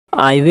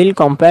I will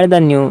compare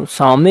the new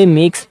Xiaomi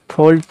Mix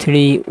Fold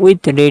 3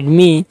 with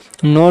Redmi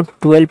Note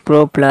 12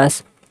 Pro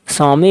Plus.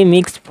 Xiaomi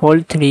Mix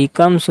Fold 3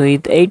 comes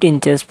with 8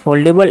 inches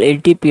foldable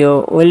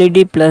LTPO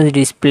OLED plus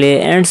display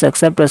and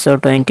success ratio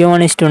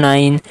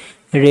 21:9.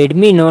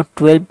 Redmi Note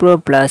 12 Pro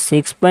Plus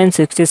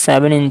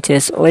 6.67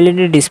 inches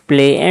OLED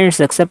display and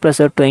success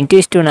ratio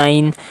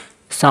 20:9.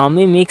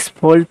 Xiaomi Mix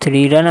Fold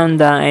 3 run on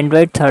the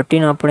Android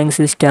 13 operating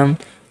system.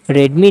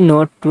 Redmi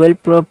Note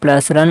 12 Pro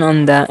Plus run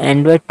on the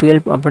Android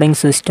 12 operating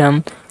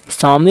system.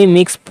 Xiaomi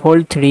Mix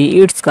Fold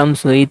 3 it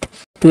comes with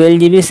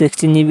 12GB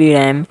 16GB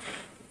RAM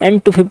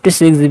and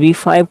 256GB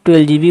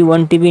 512GB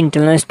 1TB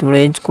internal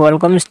storage,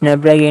 Qualcomm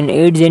Snapdragon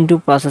 8 Gen 2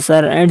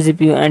 processor and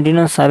CPU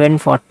Adreno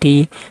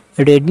 740.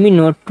 Redmi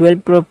Note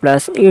 12 Pro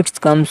Plus it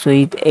comes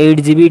with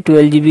 8GB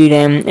 12GB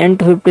RAM and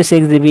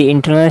 256GB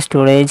internal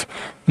storage,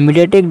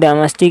 MediaTek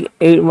Dimensity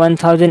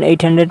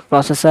 1800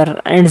 processor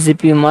and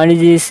CPU Mali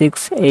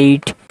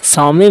G68.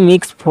 Xiaomi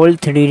Mix Fold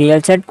 3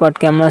 real set quad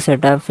camera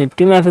setup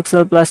 50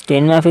 MP plus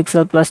 10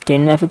 MP plus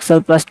 10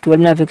 MP plus 12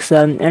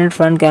 MP and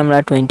front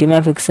camera 20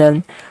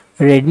 MP.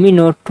 Redmi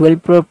Note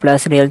 12 Pro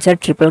Plus real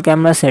set triple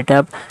camera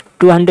setup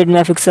 200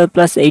 MP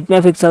plus 8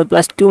 MP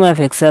plus 2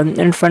 MP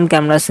and front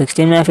camera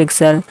 16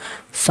 MP.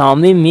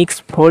 Xiaomi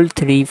Mix Fold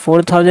 3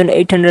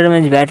 4800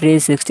 mAh battery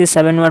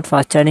 67W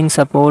fast charging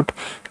support.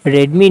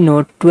 Redmi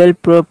Note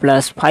 12 Pro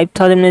Plus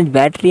 5000 mAh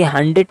battery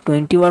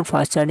 120W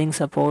fast charging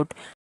support.